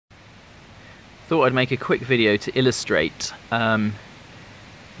thought I'd make a quick video to illustrate that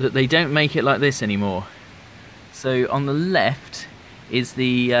they don't make it like this anymore. So on the left is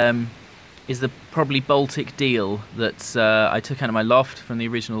the probably Baltic deal that I took out of my loft from the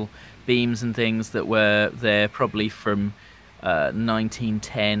original beams and things that were there probably from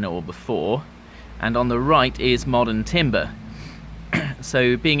 1910 or before, and on the right is modern timber.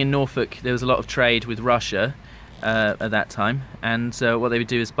 So being in Norfolk, there was a lot of trade with Russia at that time, and what they would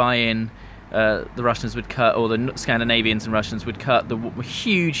do is buy in, the Russians would cut, or the Scandinavians and Russians would cut the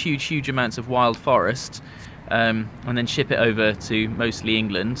huge amounts of wild forest and then ship it over to mostly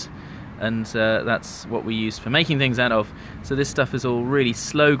England, and that's what we used for making things out of. So this stuff is all really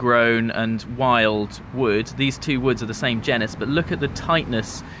slow grown and wild wood. These two woods are the same genus, but look at the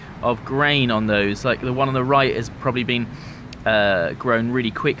tightness of grain on those. Like the one on the right has probably been grown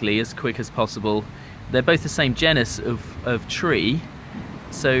really quickly, as quick as possible. They're both the same genus of tree,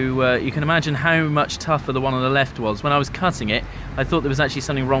 so you can imagine how much tougher the one on the left was. When I was cutting it, I thought there was actually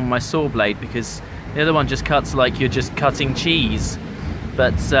something wrong with my saw blade, because the other one just cuts like you're just cutting cheese,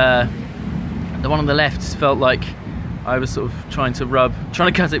 but the one on the left felt like I was sort of trying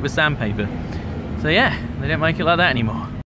to cut it with sandpaper. So yeah, they don't make it like that anymore.